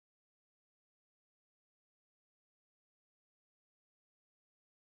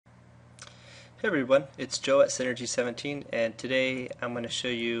Hey everyone, it's Joe at Synergy 17, and today I'm going to show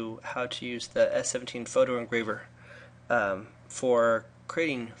you how to use the S17 photo engraver for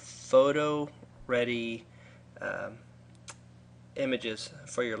creating photo ready images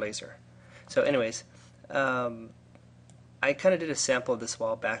for your laser. So anyways, I kind of did a sample of this a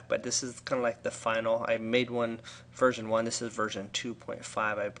while back, but this is kind of like the final. I made one version 1, this is version 2.5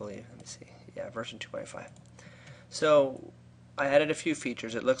 I believe. Let me see, yeah, version 2.5. So I added a few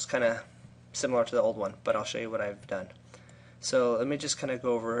features. It looks kind of similar to the old one, but I'll show you what I've done. So let me just kind of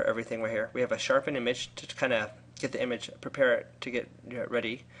go over everything right here. We have a sharpen image to kind of get the image, prepare it to get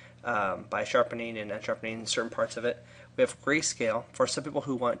ready by sharpening and unsharpening certain parts of it. We have grayscale for some people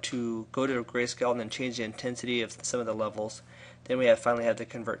who want to go to grayscale and then change the intensity of some of the levels. Then we finally have the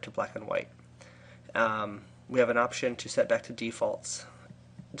convert to black and white. We have an option to set back to defaults,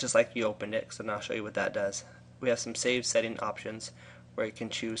 just like you opened it, and I'll show you what that does. We have some save setting options where you can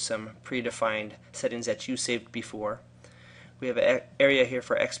choose some predefined settings that you saved before. We have an area here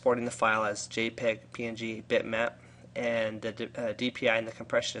for exporting the file as JPEG, PNG, bitmap, and the DPI and the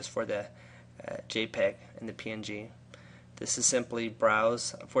compression is for the JPEG and the PNG. This is simply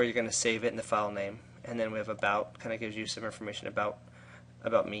browse where you're going to save it in the file name, and then we have about, kind of gives you some information about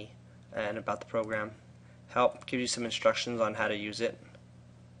me and about the program. Help gives you some instructions on how to use it,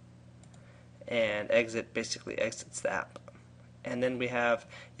 and exit basically exits the app. And then we have,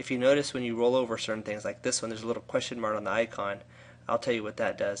 if you notice when you roll over certain things like this one, there's a little question mark on the icon. I'll tell you what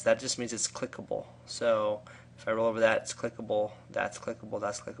that does. That just means it's clickable. So if I roll over that, it's clickable, that's clickable,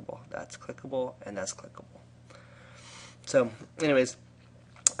 that's clickable, that's clickable, and that's clickable. So anyways,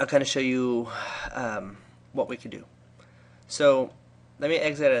 I'll kind of show you what we can do. So let me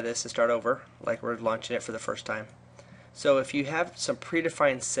exit out of this and start over like we're launching it for the first time. So if you have some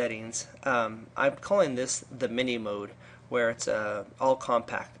predefined settings, I'm calling this the mini mode, where it's all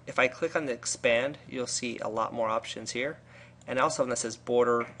compact. If I click on the expand, you'll see a lot more options here, and also when that says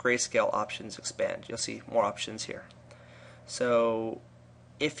border grayscale options expand, you'll see more options here. So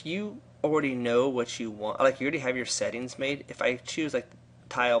if you already know what you want, like you already have your settings made, if I choose like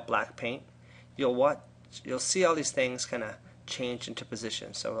tile black paint, you'll see all these things kind of change into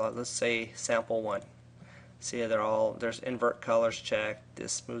position. So let's say sample 1. See, there's invert colors checked,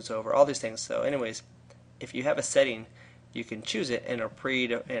 this moves over, all these things. So anyways, if you have a setting, you can choose it and it'll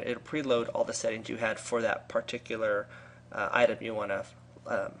preload all the settings you had for that particular item you want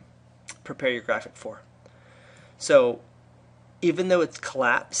to prepare your graphic for. So even though it's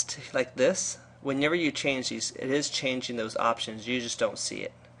collapsed like this, whenever you change these, it is changing those options, you just don't see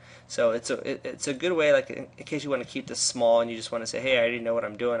it. So it's a good way, like in case you want to keep this small and you just want to say, hey, I already know what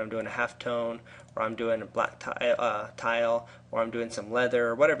I'm doing a half tone, or I'm doing a black tile, or I'm doing some leather,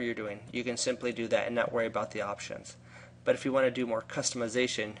 or whatever you're doing. You can simply do that and not worry about the options. But if you want to do more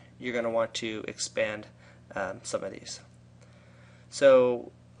customization, you're going to want to expand some of these.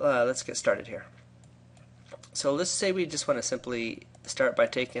 So let's get started here. So let's say we just want to simply start by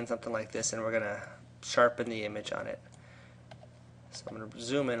taking something like this and we're going to sharpen the image on it. So I'm going to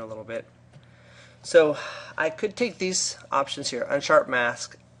zoom in a little bit. So I could take these options here, unsharp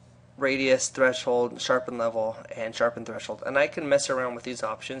mask, radius, threshold, sharpen level, and sharpen threshold. And I can mess around with these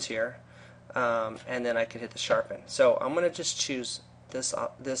options here. And then I can hit the sharpen. So I'm going to just choose this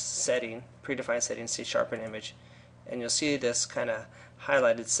setting, predefined setting, see sharpen image, and you'll see this kind of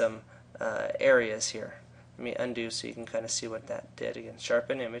highlighted some areas here. Let me undo so you can kind of see what that did. Again,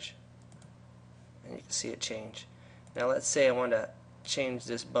 sharpen image, and you can see it change. Now let's say I want to change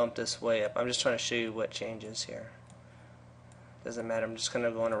this, bump this way up. I'm just trying to show you what changes here. Doesn't matter. I'm just kind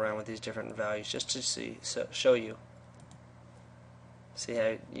of going around with these different values just to see, show you. See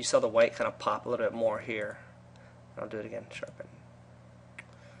how you saw the white kind of pop a little bit more here. I'll do it again, sharpen.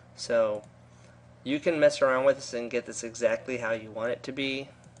 So you can mess around with this and get this exactly how you want it to be.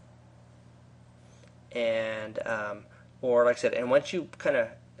 And or like I said, and once you kind of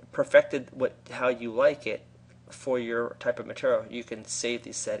perfected how you like it for your type of material, you can save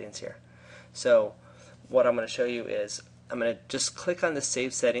these settings here. So what I'm going to show you is I'm going to just click on the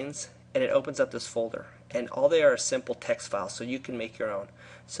save settings, and it opens up this folder, and all they are simple text files, so you can make your own.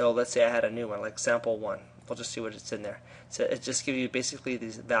 So let's say I had a new one like sample 1. We'll just see what it's in there. So it just gives you basically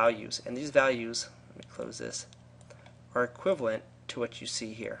these values, and these values, let me close this, are equivalent to what you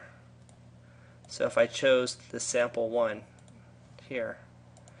see here. So if I chose the sample 1 here,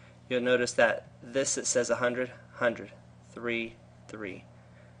 you'll notice that this, it says 100, 100, 3, 3.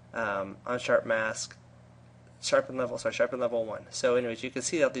 Unsharp mask, sharpen level 1. So anyways, you can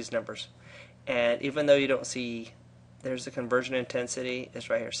see all these numbers. And even though you don't see, there's the conversion intensity is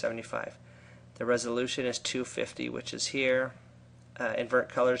right here, 75. The resolution is 250, which is here. Invert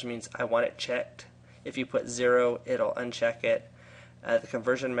colors means I want it checked. If you put 0, it'll uncheck it. The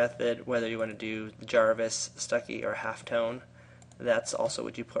conversion method, whether you want to do Jarvis, Stucky, or halftone, that's also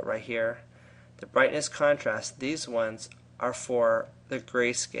what you put right here. The brightness, contrast, these ones are for the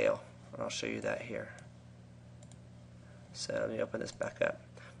grayscale, and I'll show you that here. So let me open this back up.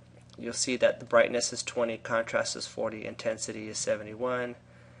 You'll see that the brightness is 20, contrast is 40, intensity is 71,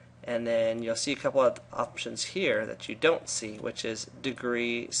 and then you'll see a couple of options here that you don't see, which is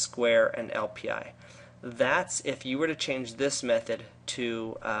degree, square, and LPI. That's if you were to change this method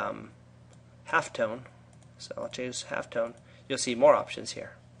to halftone. So I'll choose halftone. You'll see more options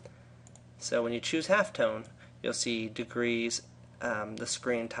here. So when you choose halftone, you'll see degrees, the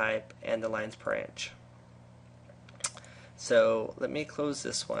screen type, and the lines per inch. So let me close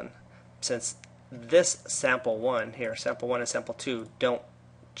this one. Since this sample 1 here, sample 1 and sample 2 don't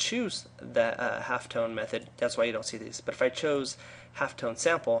choose the halftone method, that's why you don't see these. But if I chose halftone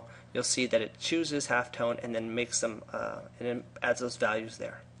sample, you'll see that it chooses halftone and then makes them and then adds those values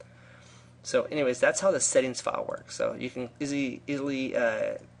there. So anyways, that's how the settings file works. So you can easily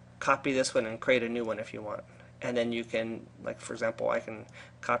copy this one and create a new one if you want. And then you can, like for example, I can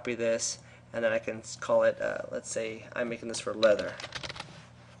copy this and then I can call it, let's say I'm making this for leather.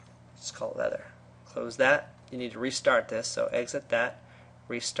 Just call it leather. Close that. You need to restart this, so exit that,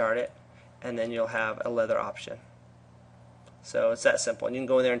 restart it, and then you'll have a leather option. So it's that simple. And you can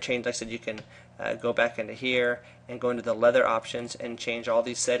go in there and change, like I said, you can go back into here and go into the leather options and change all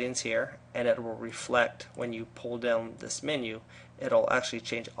these settings here, and it will reflect when you pull down this menu. It'll actually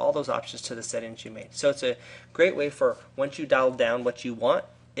change all those options to the settings you made. So it's a great way for once you dial down what you want,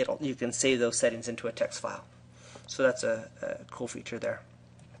 you can save those settings into a text file. So that's a cool feature there.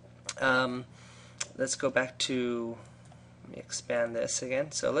 Let's go back to, let me expand this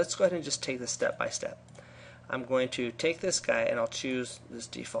again. So let's go ahead and just take this step by step. I'm going to take this guy and I'll choose this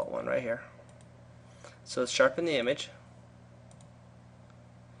default one right here. So let's sharpen the image.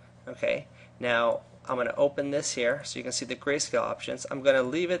 Okay, now I'm going to open this here so you can see the grayscale options. I'm going to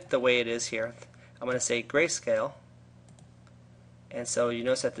leave it the way it is here. I'm going to say grayscale, and so you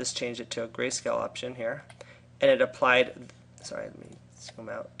notice that this changed it to a grayscale option here, and it applied, sorry, let me zoom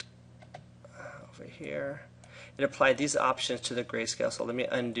out over here. It applied these options to the grayscale. So let me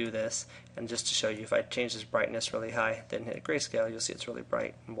undo this, and just to show you, if I change this brightness really high, then hit grayscale, you'll see it's really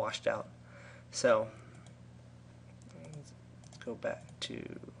bright and washed out. So let's go back to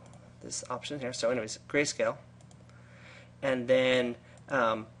this option here. So anyways, grayscale, and then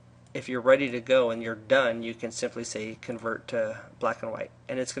if you're ready to go and you're done, you can simply say convert to black and white,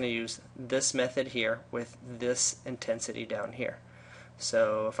 and it's going to use this method here with this intensity down here.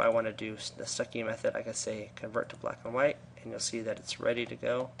 So if I want to do the Stucky method, I can say convert to black and white, and you'll see that it's ready to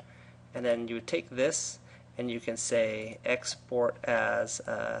go. And then you would take this and you can say export as,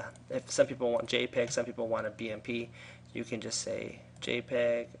 if some people want JPEG, some people want a BMP, you can just say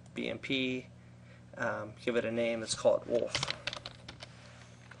JPEG, BMP, give it a name, let's call it Wolf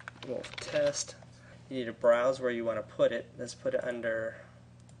test. You need to browse where you want to put it. Let's put it under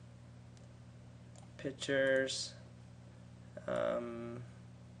pictures.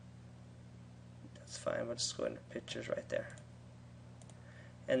 That's fine, we'll just go into pictures right there.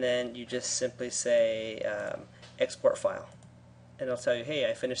 And then you just simply say export file. And it'll tell you, hey,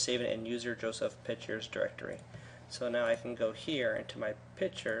 I finished saving it in user Joseph Pictures directory. So now I can go here into my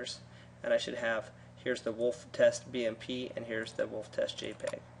pictures, and I should have, here's the Wolf Test BMP, and here's the Wolf Test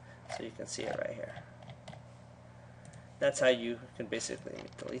JPEG. So you can see it right here. That's how you can basically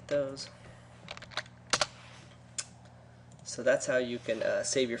delete those. So that's how you can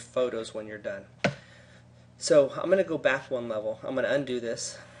save your photos when you're done. So I'm going to go back one level. I'm going to undo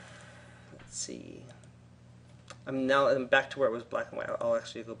this. Let's see. I'm back to where it was black and white. I'll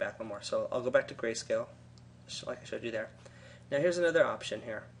actually go back one more. So I'll go back to grayscale, like I showed you there. Now here's another option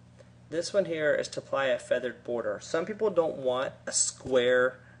here. This one here is to apply a feathered border. Some people don't want a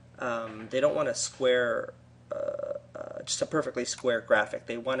square. They don't want a square, just a perfectly square graphic.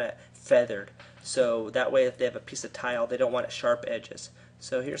 They want it feathered. So that way, if they have a piece of tile, they don't want it sharp edges.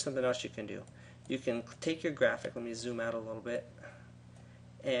 So here's something else you can do. You can take your graphic, let me zoom out a little bit,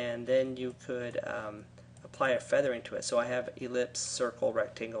 and then you could apply a feathering to it. So I have ellipse, circle,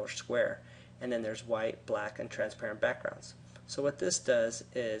 rectangle, or square, and then there's white, black, and transparent backgrounds. So what this does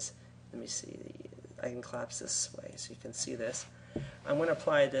is, let me see, I can collapse this way so you can see this. I'm going to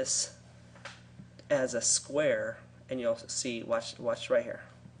apply this as a square, and you'll see, watch right here.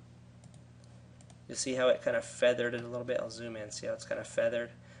 You'll see how it kind of feathered it a little bit. I'll zoom in, see how it's kind of feathered.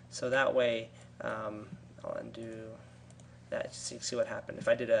 So that way, I'll undo that so you can see what happened. If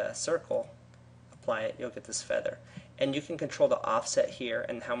I did a circle, apply it, you'll get this feather. and you can control the offset here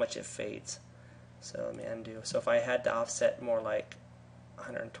and how much it fades. So let me undo. So if I had the offset more like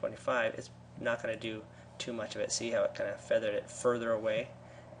 125, it's not going to do too much of it. See how it kind of feathered it further away,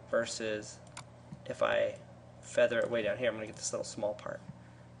 versus if I feather it way down here, I'm going to get this little small part.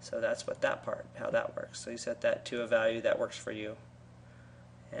 So that's what that part, how that works. So you set that to a value that works for you,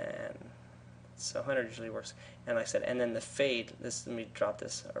 and so 100 usually works. And like I said, and then the fade, this, let me drop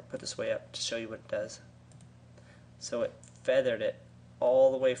this or put this way up to show you what it does. So it feathered it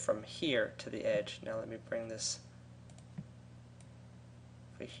all the way from here to the edge. Now let me bring this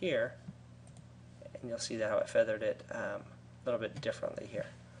over here, and you'll see that how it feathered it a little bit differently here.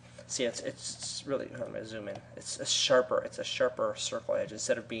 See, it's really, let me zoom in. It's a sharper circle edge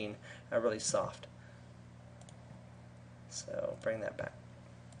instead of being really soft. So bring that back.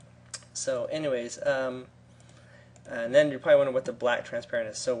 So anyways, and then you're probably wondering what the black transparent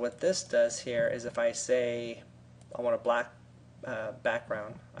is. So what this does here is, if I say I want a black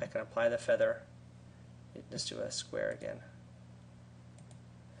background, I can apply the feather. Just do a square again.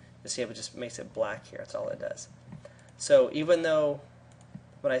 You see, it just makes it black here. That's all it does. So even though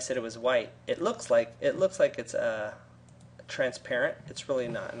when I said it was white, it looks like it's transparent, it's really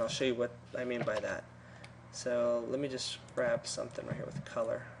not, and I'll show you what I mean by that. So let me just grab something right here with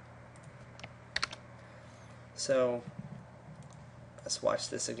color. So let's watch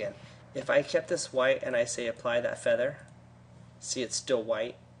this again. If I kept this white and I say apply that feather, see, it's still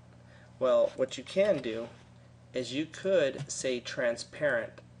white. Well, what you can do is you could say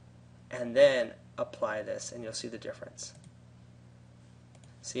transparent and then apply this, and you'll see the difference.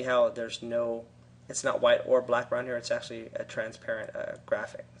 See how there's no, it's not white or black around here, it's actually a transparent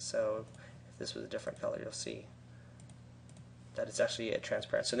graphic. So if this was a different color, you'll see that it's actually a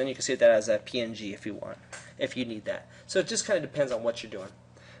transparent. So then you can see that as a PNG if you want, if you need that. So it just kind of depends on what you're doing.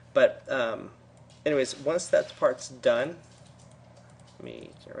 But anyways, once that part's done, let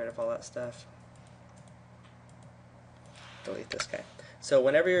me get rid of all that stuff. Delete this guy. So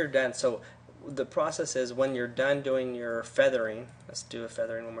whenever you're done, so the process is when you're done doing your feathering, let's do a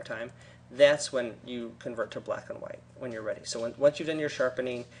feathering one more time, that's when you convert to black and white, when you're ready. So once you've done your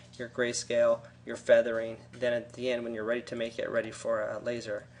sharpening, your grayscale, your feathering, then at the end when you're ready to make it ready for a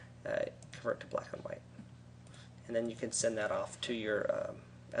laser, convert to black and white. And then you can send that off to your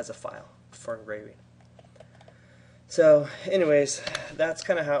as a file for engraving. So anyways, that's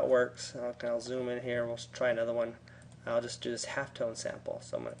kind of how it works. I'll zoom in here, we'll try another one. I'll just do this halftone sample.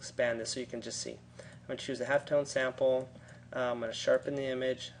 So I'm going to expand this so you can just see. I'm going to choose the halftone sample. I'm going to sharpen the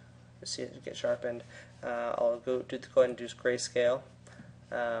image. You see it get sharpened. I'll go ahead and do grayscale.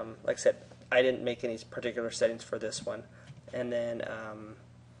 Like I said, I didn't make any particular settings for this one. And then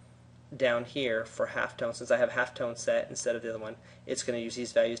down here for halftone, since I have halftone set instead of the other one, it's going to use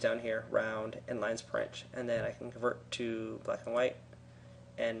these values down here, round and lines per inch. And then I can convert to black and white.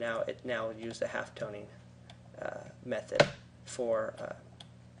 And now it use the halftoning method for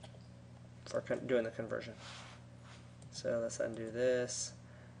doing the conversion. So let's undo this.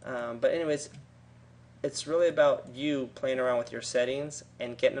 But anyways, it's really about you playing around with your settings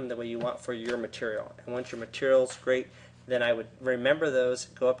and getting them the way you want for your material. And once your material's great, then I would remember those,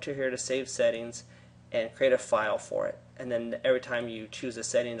 go up to here to save settings, and create a file for it. And then every time you choose a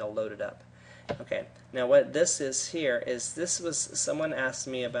setting, it'll load it up. Okay. Now what this is here is, this was, someone asked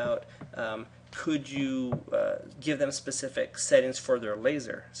me about could you give them specific settings for their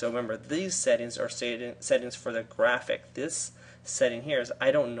laser. So remember, these settings are settings for the graphic. This setting here is,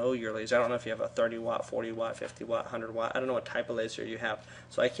 I don't know your laser. I don't know if you have a 30 watt, 40 watt, 50 watt, 100 watt. I don't know what type of laser you have,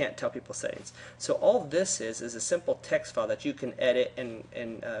 so I can't tell people settings. So all this is a simple text file that you can edit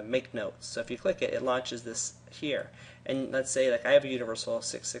and make notes. So if you click it, it launches this here. And let's say, like, I have a universal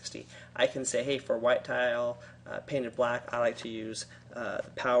 660. I can say, hey, for white tile, painted black, I like to use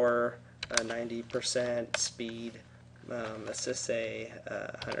power 90%, speed, let's just say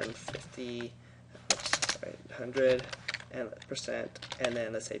 150, 100%, and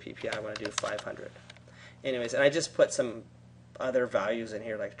then let's say PPI, I want to do 500. Anyways, and I just put some other values in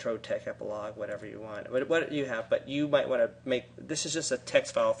here, like Trotec, Epilogue, whatever you want, what you have, but you might want to make, this is just a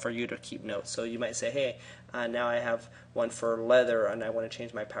text file for you to keep notes. So you might say, hey, now I have one for leather and I want to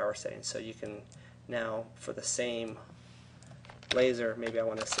change my power settings. So you can now, for the same laser, maybe I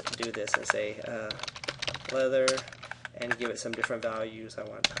want to do this and say leather and give it some different values. I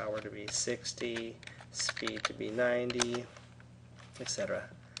want power to be 60, speed to be 90, etc.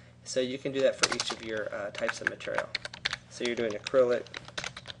 So you can do that for each of your types of material. So you're doing acrylic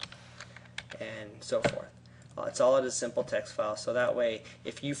and so forth. It's all in a simple text file, so that way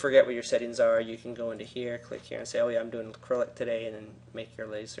if you forget what your settings are, you can go into here, click here and say, oh yeah, I'm doing acrylic today, and then make your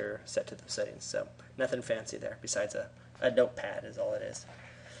laser set to those settings. So nothing fancy there besides a notepad is all it is.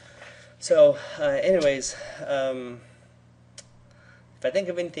 So anyways, if I think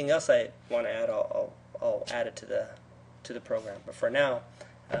of anything else I want to add, I'll add it to the program. But for now,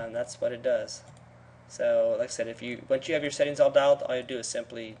 that's what it does. So like I said, once you have your settings all dialed, all you do is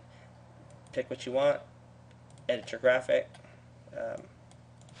simply pick what you want, edit your graphic, and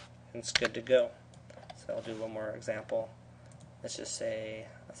it's good to go. So I'll do one more example. Let's just say,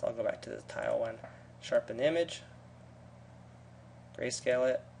 I'll go back to the tile one. Sharpen the image, grayscale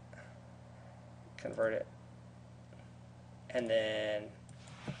it, convert it, and then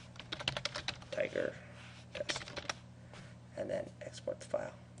tiger test, and then export the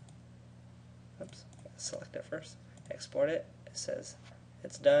file. Oops, select it first, export it. It says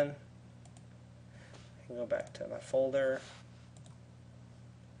it's done. I can go back to my folder,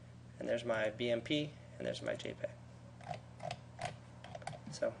 and there's my BMP, and there's my JPEG.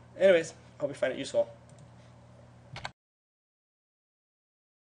 So anyways, hope you find it useful.